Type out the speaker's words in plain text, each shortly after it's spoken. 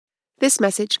This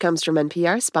message comes from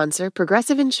NPR sponsor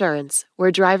Progressive Insurance, where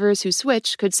drivers who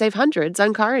switch could save hundreds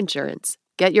on car insurance.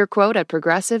 Get your quote at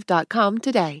progressive.com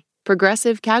today.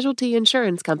 Progressive Casualty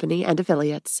Insurance Company and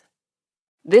Affiliates.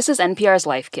 This is NPR's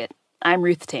Life Kit. I'm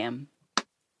Ruth Tam.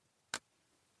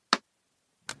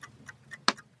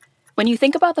 When you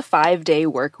think about the 5-day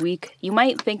work week, you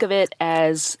might think of it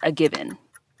as a given.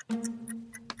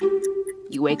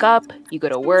 You wake up, you go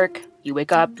to work, you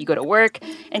wake up, you go to work,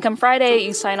 and come Friday,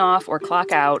 you sign off or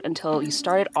clock out until you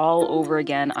start it all over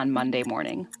again on Monday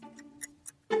morning.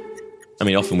 I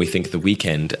mean, often we think of the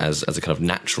weekend as a kind of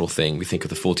natural thing. We think of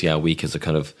the 40-hour week as a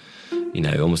kind of,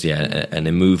 almost, an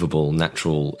immovable,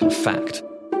 natural fact.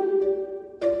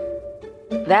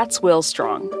 That's Will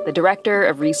Strong, the director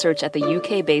of research at the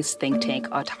UK-based think tank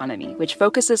Autonomy, which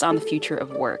focuses on the future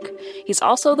of work. He's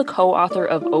also the co-author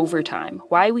of Overtime,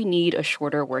 Why We Need a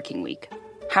Shorter Working Week.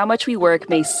 How much we work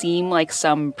may seem like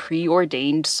some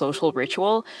preordained social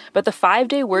ritual, but the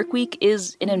 5-day work week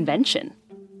is an invention.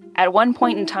 At one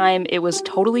point in time, it was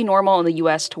totally normal in the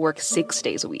US to work 6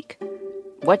 days a week.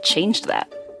 What changed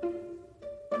that?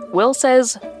 Will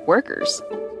says workers.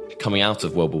 Coming out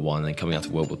of World War I and then coming out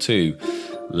of World War II,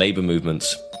 labour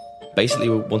movements basically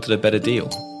wanted a better deal.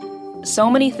 So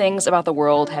many things about the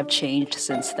world have changed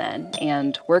since then,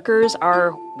 and workers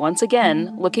are, once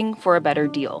again, looking for a better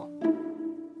deal.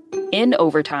 In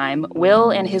Overtime,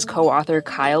 Will and his co-author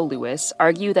Kyle Lewis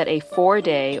argue that a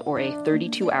 4-day or a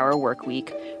 32-hour work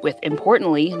week, with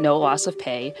importantly no loss of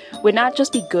pay, would not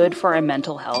just be good for our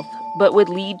mental health, but would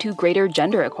lead to greater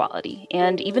gender equality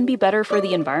and even be better for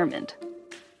the environment.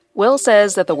 Will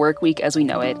says that the work week as we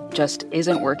know it just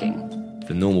isn't working.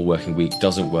 The normal working week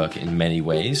doesn't work in many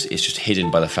ways. It's just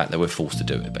hidden by the fact that we're forced to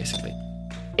do it, basically.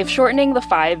 If shortening the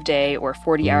 5-day or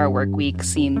 40-hour work week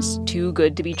seems too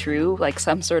good to be true, like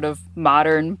some sort of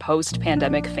modern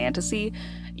post-pandemic fantasy,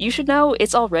 you should know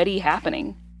it's already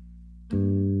happening.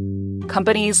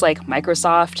 Companies like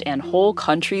Microsoft and whole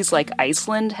countries like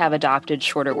Iceland have adopted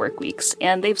shorter work weeks,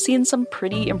 and they've seen some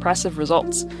pretty impressive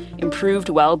results. Improved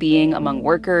well-being among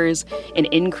workers, an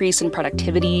increase in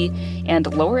productivity,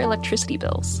 and lower electricity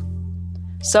bills.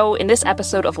 So in this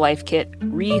episode of Life Kit,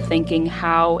 rethinking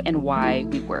how and why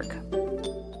we work.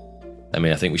 I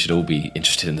mean, I think we should all be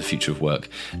interested in the future of work.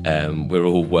 We're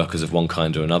all workers of one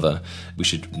kind or another. We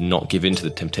should not give in to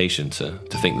the temptation to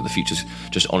think that the future's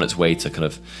just on its way to kind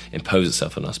of impose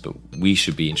itself on us, but we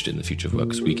should be interested in the future of work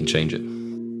because we can change it.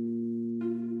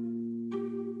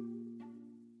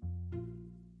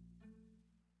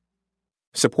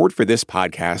 Support for this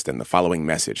podcast and the following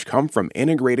message come from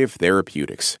Integrative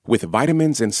Therapeutics, with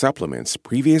vitamins and supplements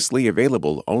previously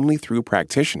available only through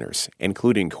practitioners,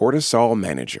 including Cortisol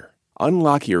Manager.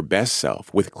 Unlock your best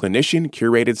self with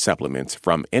clinician-curated supplements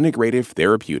from Integrative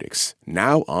Therapeutics,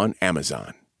 now on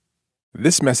Amazon.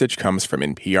 This message comes from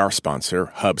NPR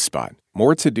sponsor HubSpot.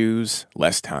 More to-dos,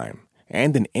 less time,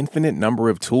 and an infinite number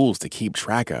of tools to keep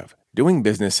track of. Doing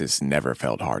business has never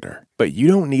felt harder. But you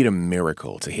don't need a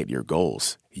miracle to hit your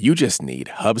goals. You just need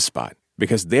HubSpot,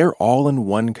 because their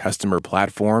all-in-one customer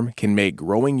platform can make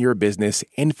growing your business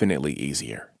infinitely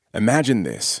easier. Imagine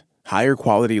this: higher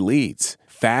quality leads,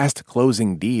 fast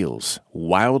closing deals,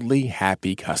 wildly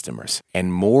happy customers,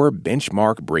 and more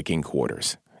benchmark-breaking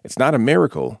quarters. It's not a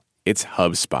miracle, it's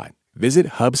HubSpot. Visit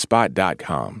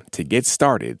HubSpot.com to get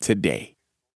started today.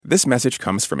 This message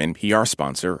comes from NPR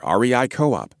sponsor REI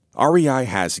Co-op. REI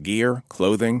has gear,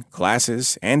 clothing,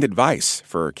 classes, and advice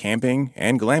for camping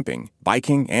and glamping,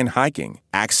 biking and hiking,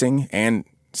 axing and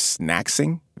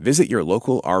snacksing. Visit your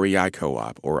local REI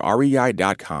Co-op or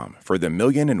rei.com for the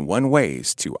 1,000,001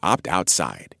 ways to opt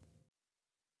outside.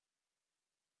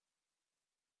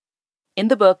 In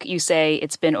the book, you say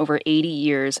it's been over 80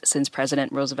 years since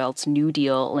President Roosevelt's New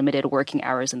Deal limited working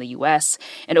hours in the U.S.,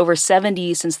 and over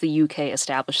 70 since the U.K.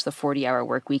 established the 40-hour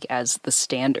work week as the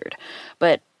standard.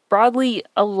 But broadly,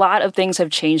 a lot of things have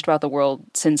changed about the world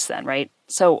since then, right?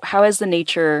 So how has the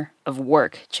nature of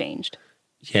work changed?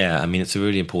 Yeah, I mean, it's a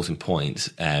really important point.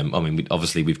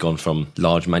 Obviously, we've gone from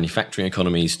large manufacturing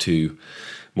economies to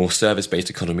more service-based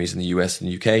economies in the US and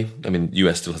the UK. I mean, the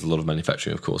US still has a lot of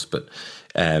manufacturing, of course, but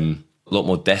a lot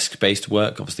more desk-based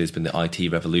work. Obviously, there's been the IT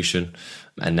revolution.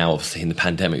 And now, obviously, in the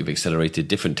pandemic, we've accelerated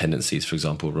different tendencies, for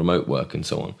example, remote work and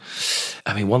so on.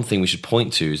 I mean, one thing we should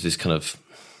point to is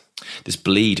this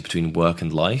bleed between work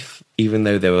and life. Even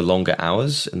though there were longer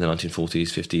hours in the 1940s,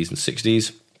 50s and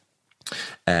 60s,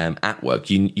 at work,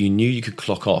 you knew you could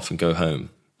clock off and go home.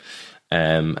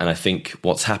 And I think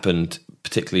what's happened,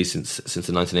 particularly since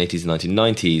the 1980s and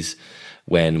 1990s,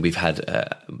 when we've had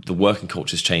the working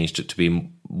culture's changed to be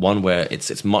one where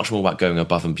it's much more about going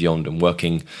above and beyond and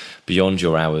working beyond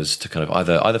your hours to kind of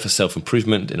either for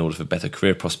self-improvement in order for better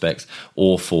career prospects,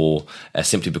 or for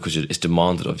simply because it's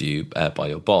demanded of you by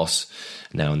your boss.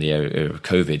 Now in the era of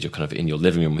COVID, you're kind of in your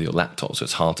living room with your laptop, so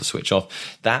it's hard to switch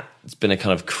off. That's been a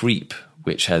kind of creep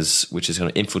which has kind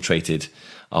of infiltrated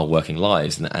our working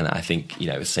lives, and I think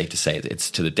it's safe to say that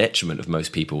it's to the detriment of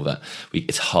most people that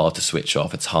it's hard to switch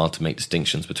off. It's hard to make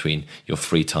distinctions between your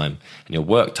free time and your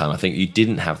work time. I think you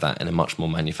didn't have that in a much more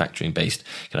manufacturing-based,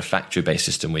 kind of factory-based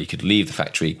system where you could leave the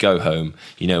factory, go home,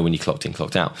 when you clocked in,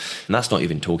 clocked out. And that's not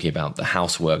even talking about the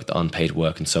housework, the unpaid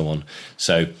work, and so on.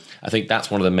 So I think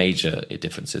that's one of the major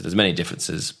differences. There's many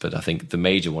differences, but I think the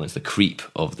major one is the creep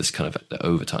of this kind of the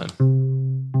overtime.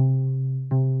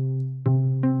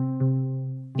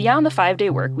 Beyond the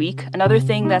 5-day work week, another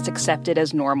thing that's accepted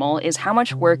as normal is how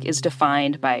much work is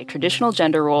defined by traditional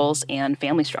gender roles and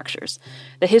family structures.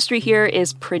 The history here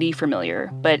is pretty familiar,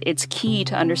 but it's key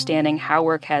to understanding how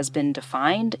work has been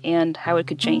defined and how it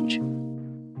could change.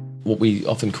 What we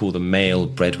often call the male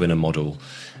breadwinner model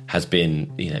has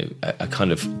been, a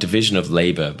kind of division of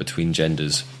labor between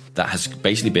genders that has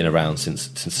basically been around since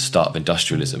the start of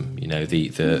industrialism.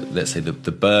 Let's say the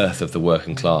birth of the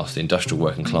working class, the industrial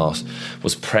working class,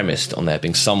 was premised on there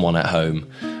being someone at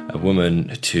home, a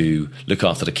woman to look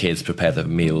after the kids, prepare the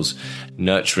meals,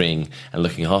 nurturing and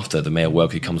looking after the male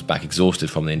worker who comes back exhausted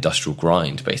from the industrial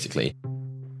grind, basically.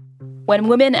 When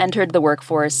women entered the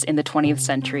workforce in the 20th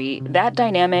century, that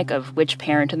dynamic of which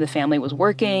parent in the family was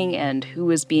working and who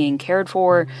was being cared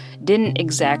for didn't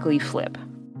exactly flip.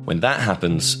 When that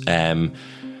happens,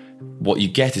 what you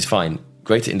get is fine,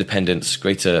 greater independence,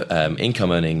 greater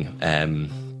income earning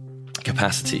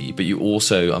capacity, but you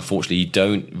also, unfortunately, you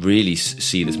don't really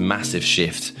see this massive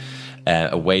shift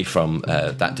away from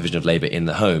that division of labour in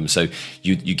the home. So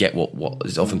you get what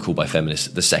is often called by feminists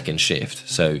the second shift.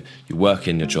 So you work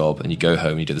in your job and you go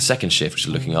home and you do the second shift, which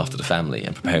is looking after the family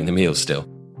and preparing the meals still.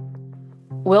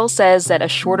 Will says that a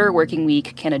shorter working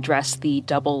week can address the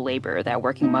double labor that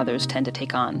working mothers tend to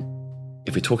take on.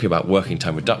 If we're talking about working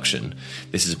time reduction,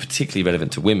 this is particularly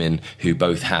relevant to women who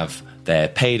both have their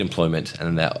paid employment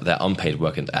and their unpaid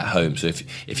work at home. So if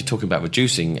you're talking about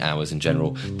reducing hours in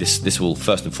general, this will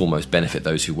first and foremost benefit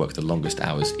those who work the longest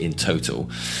hours in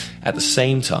total. At the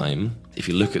same time, if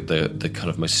you look at the kind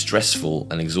of most stressful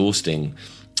and exhausting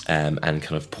and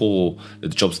kind of the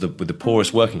jobs with the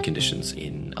poorest working conditions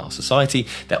in our society,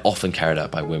 they're often carried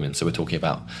out by women. So we're talking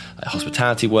about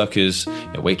hospitality workers,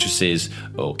 waitresses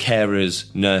or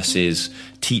carers, nurses,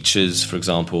 teachers, for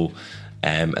example.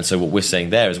 And so what we're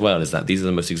saying there as well is that these are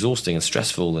the most exhausting and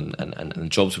stressful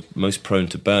and jobs most prone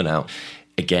to burnout.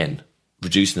 Again,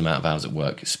 reducing the amount of hours at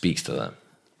work speaks to that.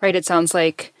 Right, it sounds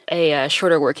like a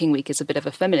shorter working week is a bit of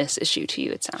a feminist issue to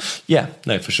you, it sounds. Yeah,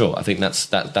 no, for sure. I think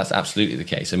that's absolutely the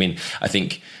case. I mean, I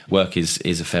think work is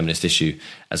a feminist issue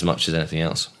as much as anything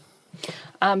else.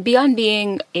 Beyond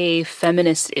being a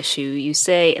feminist issue, you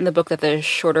say in the book that the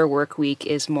shorter work week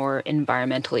is more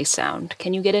environmentally sound.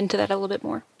 Can you get into that a little bit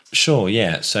more? Sure,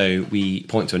 yeah. So we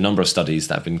point to a number of studies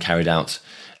that have been carried out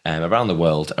around the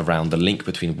world around the link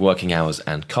between working hours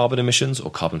and carbon emissions or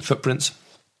carbon footprints.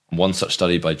 One such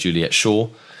study by Juliet Shaw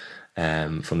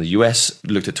from the US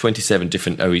looked at 27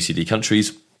 different OECD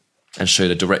countries and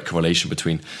showed a direct correlation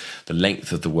between the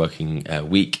length of the working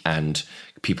week and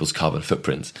people's carbon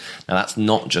footprints. Now, that's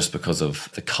not just because of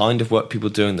the kind of work people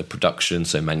do in the production,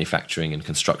 so manufacturing and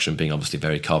construction being obviously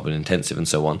very carbon intensive and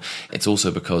so on. It's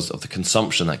also because of the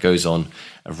consumption that goes on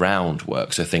around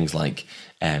work. So things like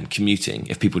commuting.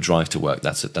 If people drive to work,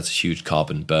 that's a huge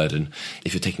carbon burden.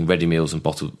 If you're taking ready meals and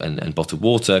bottled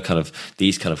water, kind of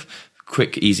these kind of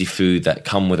quick, easy food that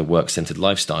come with a work-centered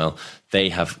lifestyle, they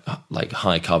have like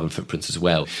high carbon footprints as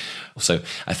well. So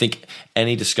I think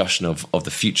any discussion of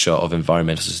the future of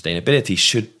environmental sustainability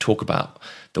should talk about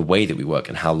the way that we work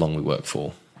and how long we work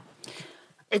for.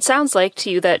 It sounds like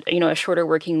to you that, a shorter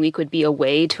working week would be a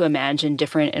way to imagine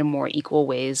different and more equal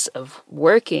ways of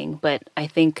working. But I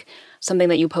think something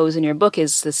that you pose in your book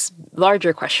is this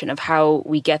larger question of how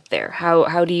we get there.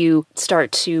 How do you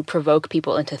start to provoke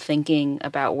people into thinking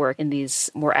about work in these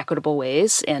more equitable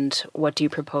ways? And what do you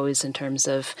propose in terms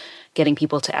of getting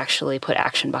people to actually put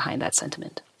action behind that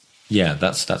sentiment? Yeah,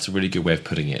 that's a really good way of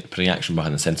putting it, putting action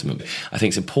behind the sentiment. I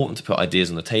think it's important to put ideas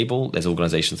on the table. There's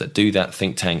organisations that do that,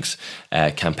 think tanks,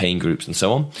 campaign groups and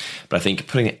so on. But I think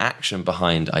putting action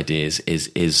behind ideas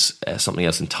is something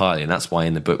else entirely. And that's why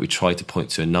in the book we try to point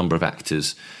to a number of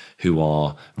actors who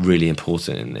are really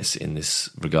important in this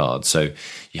regard. So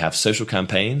you have social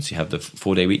campaigns, you have the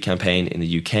 4-day week campaign in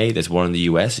the UK, there's one in the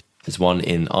US. There's one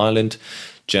in Ireland,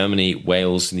 Germany,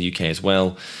 Wales, in the UK as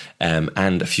well,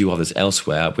 and a few others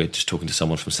elsewhere. We're just talking to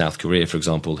someone from South Korea, for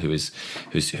example, who's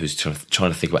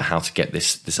trying to think about how to get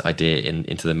this idea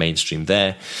into the mainstream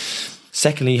there.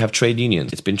 Secondly, you have trade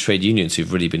unions. It's been trade unions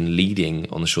who've really been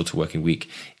leading on the shorter working week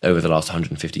over the last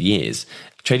 150 years.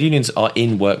 Trade unions are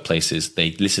in workplaces.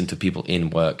 They listen to people in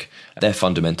work. They're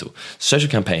fundamental. Social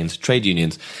campaigns, trade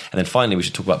unions, and then finally we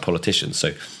should talk about politicians.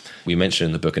 So we mentioned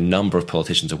in the book a number of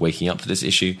politicians are waking up to this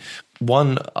issue.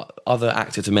 One other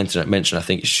actor to mention I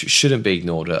think shouldn't be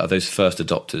ignored are those first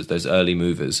adopters, those early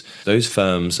movers, those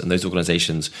firms and those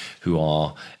organizations who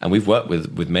are, and we've worked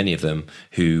with many of them,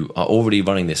 who are already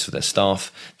running this for their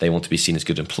staff. They want to be seen as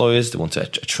good employers. They want to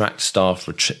attract staff,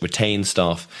 retain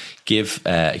staff, give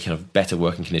kind of better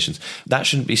working conditions. That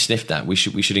shouldn't be sniffed at. We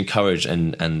should encourage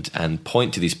and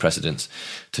point to these precedents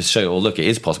to show, oh, look, it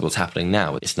is possible. It's happening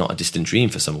now. It's not a distant dream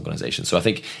for some organizations. So I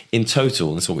think in total,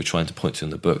 and that's what we're trying to point to in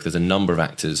the book, there's a number of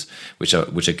actors which are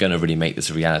going to really make this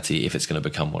a reality if it's going to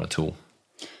become one at all.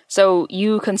 So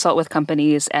you consult with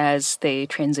companies as they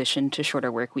transition to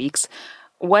shorter work weeks.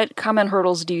 What common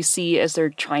hurdles do you see as they're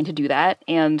trying to do that?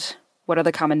 And what are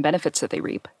the common benefits that they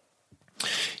reap?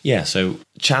 Yeah, so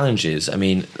challenges. I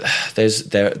mean,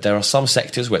 there are some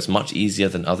sectors where it's much easier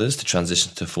than others to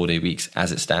transition to 4-day weeks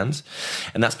as it stands.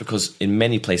 And that's because in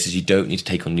many places you don't need to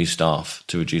take on new staff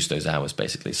to reduce those hours,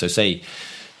 basically. So say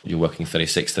you're working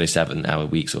 36, 37-hour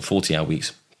weeks or 40-hour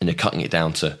weeks, and you're cutting it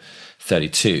down to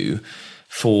 32.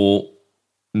 For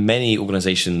many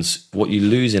organizations, what you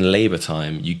lose in labor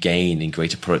time, you gain in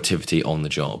greater productivity on the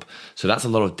job. So that's a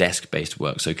lot of desk-based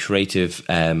work. So creative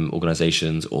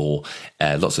organizations or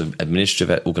lots of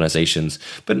administrative organizations,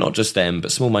 but not just them,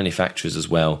 but small manufacturers as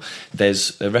well.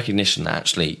 There's a recognition that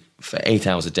actually for 8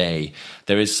 hours a day,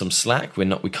 there is some slack.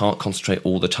 We can't concentrate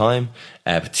all the time,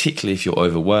 particularly if you're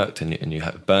overworked and you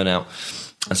have burnout.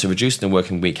 And so reducing the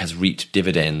working week has reaped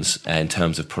dividends in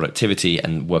terms of productivity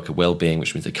and worker well-being,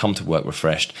 which means they come to work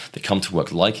refreshed, they come to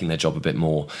work liking their job a bit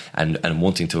more and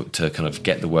wanting to kind of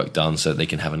get the work done so they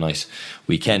can have a nice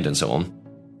weekend and so on.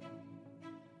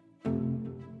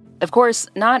 Of course,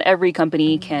 not every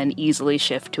company can easily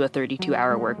shift to a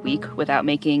 32-hour work week without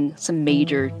making some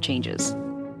major changes.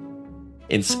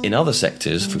 In other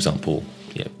sectors, for example,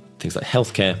 things like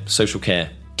healthcare, social care,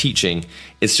 teaching,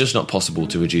 it's just not possible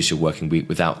to reduce your working week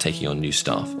without taking on new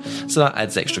staff. So that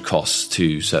adds extra costs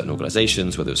to certain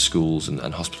organizations, whether it's schools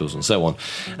and hospitals and so on.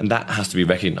 And that has to be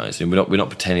recognized. And we're not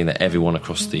pretending that everyone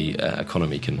across the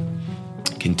economy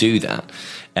can do that.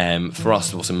 For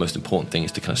us, what's the most important thing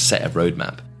is to kind of set a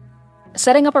roadmap.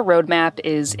 Setting up a roadmap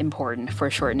is important for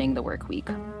shortening the work week.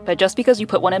 But just because you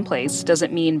put one in place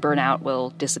doesn't mean burnout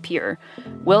will disappear.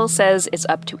 Will says it's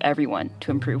up to everyone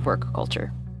to improve work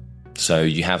culture. So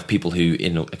you have people who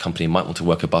in a company might want to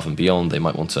work above and beyond. They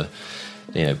might want to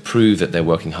prove that they're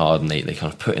working hard and they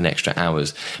kind of put in extra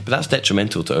hours. But that's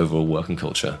detrimental to overall working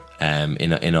culture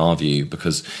in our view,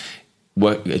 because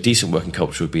a decent working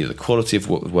culture would be the quality of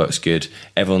work's good,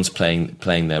 everyone's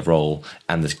playing their role,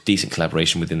 and there's decent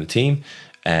collaboration within the team.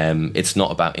 It's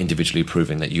not about individually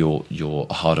proving that you're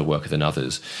a harder worker than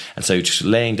others. And so just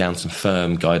laying down some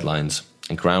firm guidelines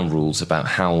and ground rules about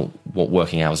what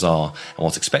working hours are and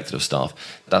what's expected of staff,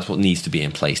 that's what needs to be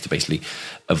in place to basically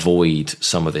avoid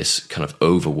some of this kind of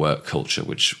overwork culture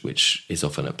which is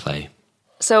often at play.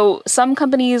 So some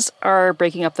companies are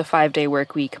breaking up the 5-day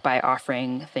work week by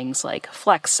offering things like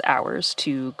flex hours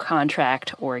to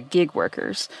contract or gig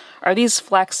workers. Are these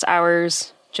flex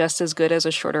hours just as good as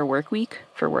a shorter work week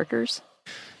for workers?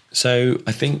 So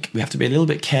I think we have to be a little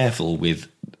bit careful with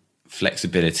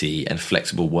flexibility and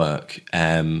flexible work.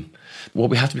 What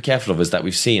we have to be careful of is that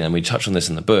we've seen, and we touch on this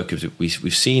in the book, is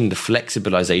we've seen the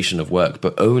flexibilization of work,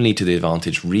 but only to the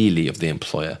advantage really of the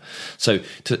employer. So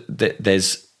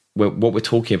there's what we're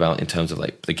talking about in terms of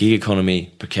like the gig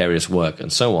economy, precarious work,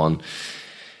 and so on.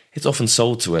 It's often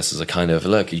sold to us as a kind of,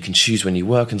 look, you can choose when you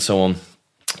work and so on.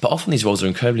 But often these roles are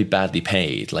incredibly badly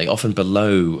paid, like often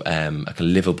below like a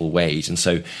livable wage. And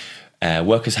so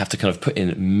workers have to kind of put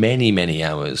in many, many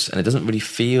hours, and it doesn't really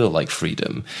feel like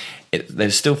freedom.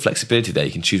 There's still flexibility there.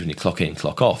 You can choose when you clock in and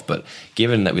clock off. But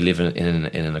given that we live in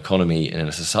an economy and in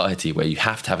a society where you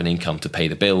have to have an income to pay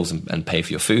the bills and pay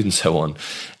for your food and so on,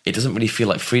 it doesn't really feel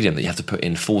like freedom that you have to put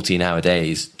in 14-hour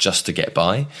days just to get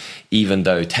by, even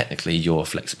though technically you're a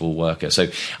flexible worker. So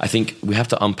I think we have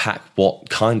to unpack what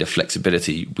kind of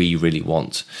flexibility we really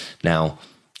want. Now,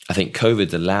 I think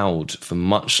COVID allowed for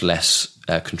much less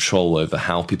control over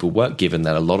how people work, given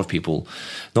that a lot of people,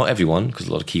 not everyone, because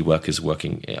a lot of key workers are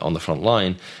working on the front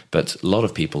line, but a lot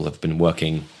of people have been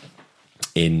working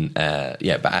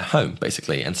but at home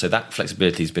basically. And so that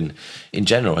flexibility has been, in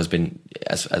general, has been,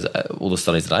 as all the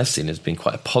studies that I've seen, has been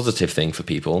quite a positive thing for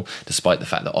people, despite the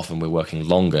fact that often we're working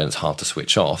longer and it's hard to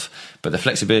switch off. But the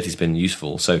flexibility has been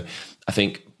useful. So I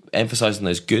think emphasizing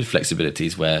those good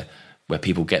flexibilities where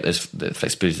people get the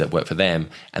flexibilities that work for them,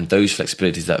 and those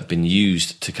flexibilities that have been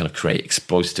used to kind of create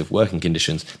exploitative working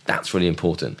conditions, that's really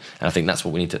important. And I think that's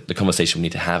what the conversation we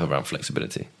need to have around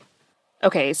flexibility.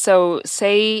 Okay, so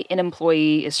say an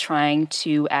employee is trying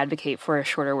to advocate for a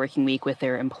shorter working week with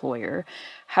their employer.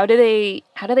 How do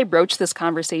they broach this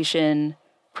conversation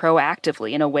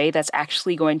proactively in a way that's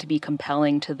actually going to be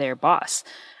compelling to their boss?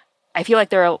 I feel like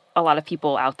there are a lot of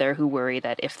people out there who worry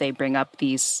that if they bring up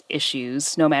these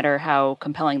issues, no matter how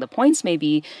compelling the points may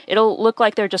be, it'll look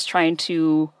like they're just trying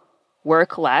to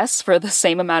work less for the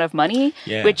same amount of money,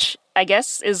 which I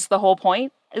guess is the whole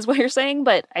point, is what you're saying.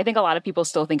 But I think a lot of people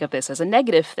still think of this as a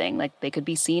negative thing. Like they could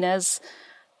be seen as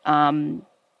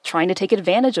trying to take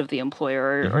advantage of the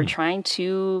employer or trying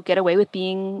to get away with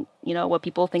being, what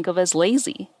people think of as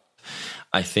lazy.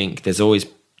 I think there's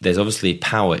obviously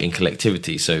power in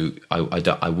collectivity. So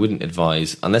I wouldn't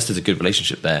advise, unless there's a good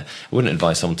relationship there, I wouldn't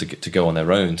advise someone to go on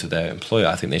their own to their employer.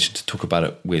 I think they should talk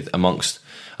about it amongst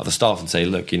other staff and say,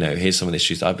 look, here's some of the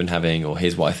issues I've been having, or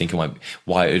here's what I think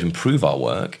why it would improve our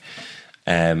work.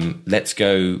 Let's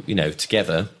go,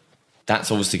 together.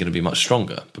 That's obviously going to be much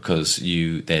stronger because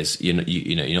you're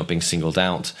not being singled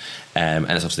out, and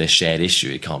it's obviously a shared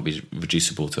issue. It can't be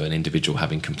reducible to an individual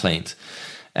having complaint.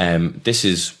 This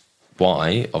is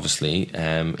why, obviously,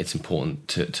 it's important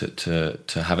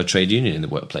to have a trade union in the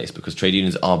workplace, because trade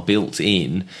unions are built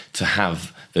in to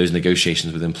have those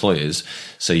negotiations with employers.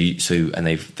 And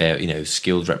they're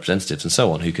skilled representatives and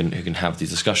so on who can have these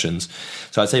discussions.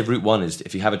 So I'd say route one is,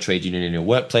 if you have a trade union in your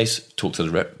workplace, talk to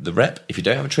the rep. If you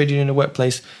don't have a trade union in your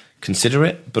workplace, consider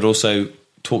it, but also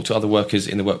talk to other workers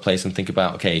in the workplace and think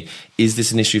about, okay, is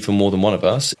this an issue for more than one of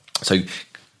us? So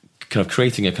kind of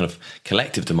creating a kind of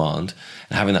collective demand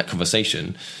and having that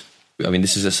conversation. I mean,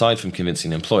 this is aside from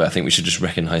convincing the employer. I think we should just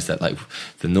recognize that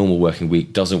the normal working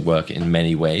week doesn't work in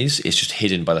many ways. It's just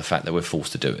hidden by the fact that we're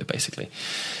forced to do it, basically.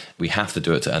 We have to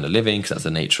do it to earn a living because that's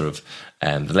the nature of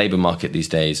the labor market these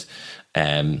days.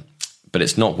 But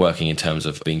it's not working in terms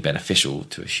of being beneficial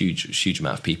to a huge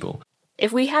amount of people.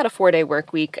 If we had a 4-day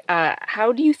work week,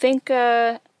 how do you think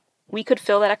we could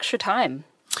fill that extra time?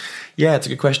 Yeah, it's a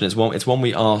good question. It's one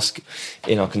we ask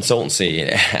in our consultancy,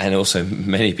 and also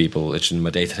many people in my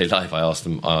day-to-day life. I ask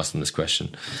them this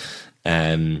question.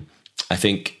 I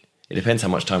think it depends how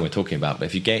much time we're talking about. But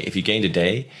if you gained a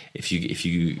day, if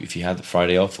you had the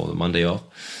Friday off or the Monday off,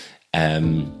 I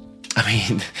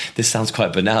mean, this sounds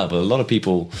quite banal, but a lot of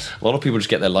people just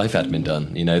get their life admin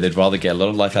done. They'd rather get a lot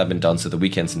of life admin done so the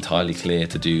weekend's entirely clear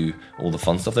to do all the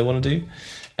fun stuff they want to do.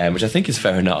 Which I think is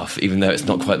fair enough, even though it's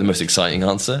not quite the most exciting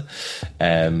answer.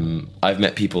 I've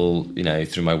met people,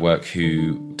 through my work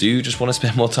who do just want to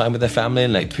spend more time with their family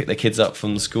and pick their kids up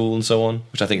from school and so on,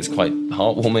 which I think is quite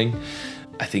heartwarming.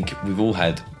 I think we've all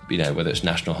had, whether it's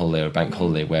national holiday or bank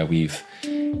holiday, where we've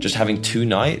just having 2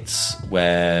 nights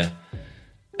where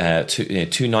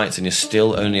two nights and you're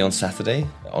still only on Saturday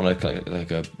on a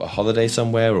holiday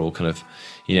somewhere, or kind of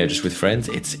just with friends.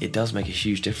 It does make a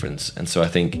huge difference, and so I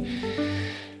think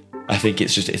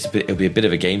it'll be a bit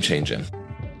of a game changer.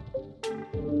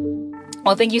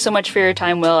 Well, thank you so much for your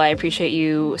time, Will. I appreciate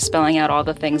you spelling out all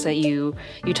the things that you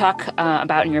talk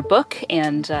about in your book,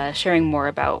 and sharing more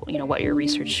about what your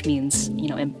research means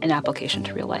in application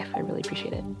to real life. I really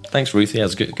appreciate it. Thanks, Ruth. Yeah, it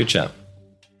was a good chat.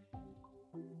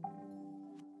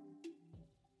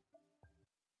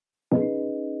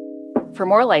 For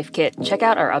more Life Kit, check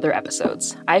out our other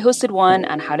episodes. I hosted one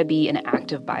on how to be an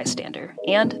active bystander,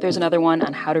 and there's another one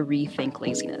on how to rethink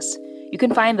laziness. You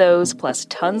can find those, plus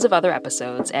tons of other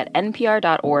episodes, at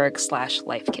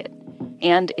npr.org/lifekit.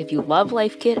 And if you love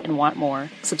Life Kit and want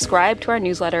more, subscribe to our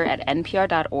newsletter at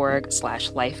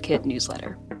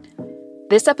npr.org/lifekitnewsletter.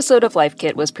 This episode of Life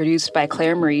Kit was produced by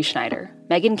Claire Marie Schneider.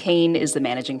 Megan Kane is the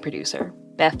managing producer.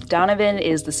 Beth Donovan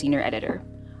is the senior editor.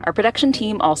 Our production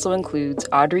team also includes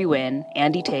Audrey Nguyen,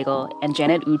 Andy Tagle, and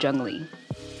Janet Ujung Lee.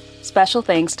 Special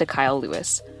thanks to Kyle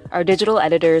Lewis. Our digital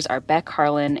editors are Beck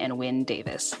Harlan and Wynn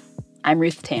Davis. I'm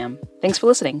Ruth Tam. Thanks for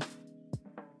listening.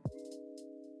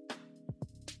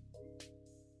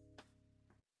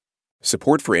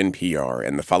 Support for NPR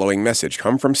and the following message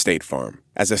come from State Farm.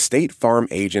 As a State Farm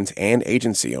agent and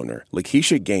agency owner,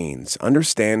 Lakeisha Gaines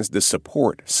understands the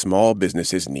support small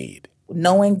businesses need.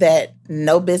 knowing that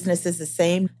no business is the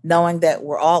same, knowing that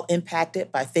we're all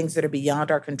impacted by things that are beyond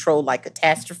our control, like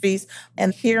catastrophes,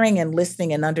 and hearing and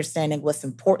listening and understanding what's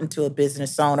important to a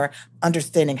business owner,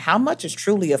 understanding how much is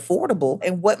truly affordable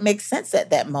and what makes sense at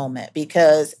that moment,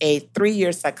 because a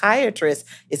 3-year psychiatrist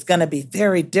is going to be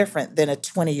very different than a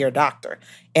 20-year doctor.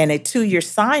 And a 2-year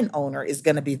sign owner is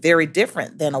going to be very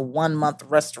different than a 1-month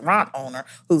restaurant owner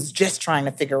who's just trying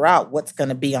to figure out what's going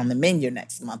to be on the menu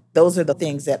next month. Those are the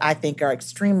things that I think are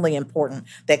extremely important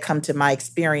that come to my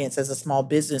experience as a small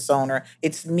business owner.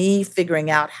 It's me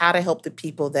figuring out how to help the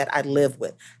people that I live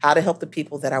with, how to help the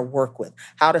people that I work with,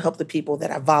 how to help the people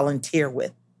that I volunteer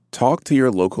with. Talk to your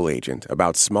local agent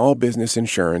about small business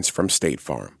insurance from State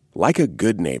Farm. Like a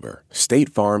good neighbor, State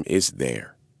Farm is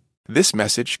there. This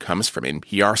message comes from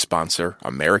NPR sponsor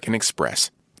American Express.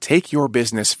 Take your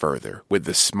business further with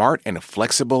the smart and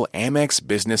flexible Amex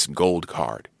Business Gold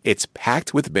Card. It's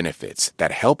packed with benefits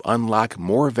that help unlock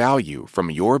more value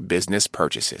from your business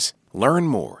purchases. Learn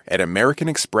more at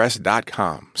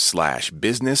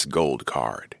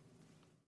americanexpress.com/businessgoldcard.